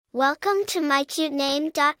Welcome to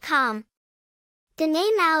mycutename.com. The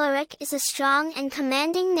name Alaric is a strong and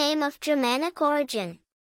commanding name of Germanic origin.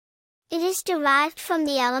 It is derived from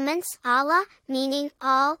the elements Allah, meaning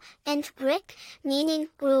all, and Ric, meaning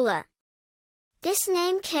ruler. This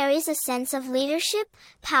name carries a sense of leadership,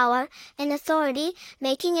 power, and authority,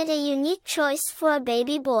 making it a unique choice for a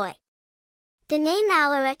baby boy. The name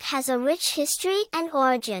Alaric has a rich history and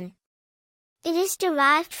origin. It is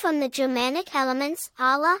derived from the Germanic elements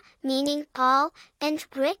Allah, meaning all, and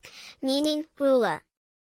Ric, meaning ruler.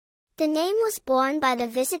 The name was born by the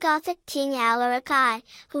Visigothic king Alaric I,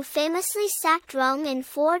 who famously sacked Rome in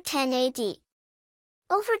 410 AD.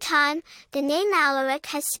 Over time, the name Alaric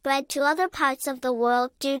has spread to other parts of the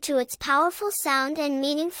world due to its powerful sound and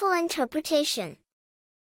meaningful interpretation.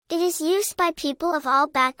 It is used by people of all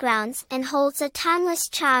backgrounds and holds a timeless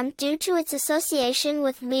charm due to its association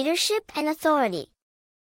with leadership and authority.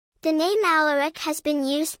 The name Alaric has been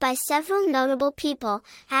used by several notable people,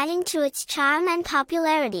 adding to its charm and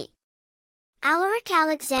popularity. Alaric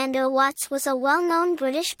Alexander Watts was a well-known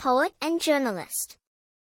British poet and journalist.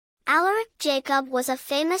 Alaric Jacob was a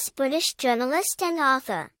famous British journalist and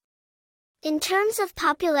author. In terms of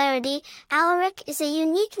popularity, Alaric is a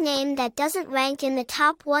unique name that doesn't rank in the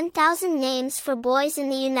top 1,000 names for boys in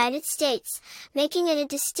the United States, making it a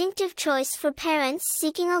distinctive choice for parents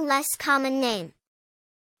seeking a less common name.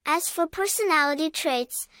 As for personality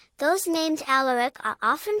traits, those named Alaric are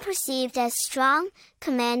often perceived as strong,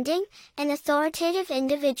 commanding, and authoritative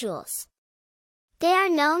individuals. They are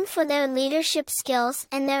known for their leadership skills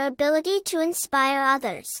and their ability to inspire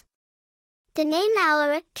others. The name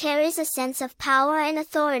Alaric carries a sense of power and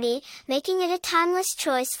authority, making it a timeless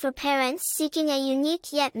choice for parents seeking a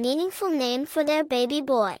unique yet meaningful name for their baby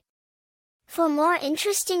boy. For more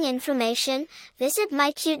interesting information, visit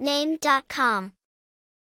mycutename.com.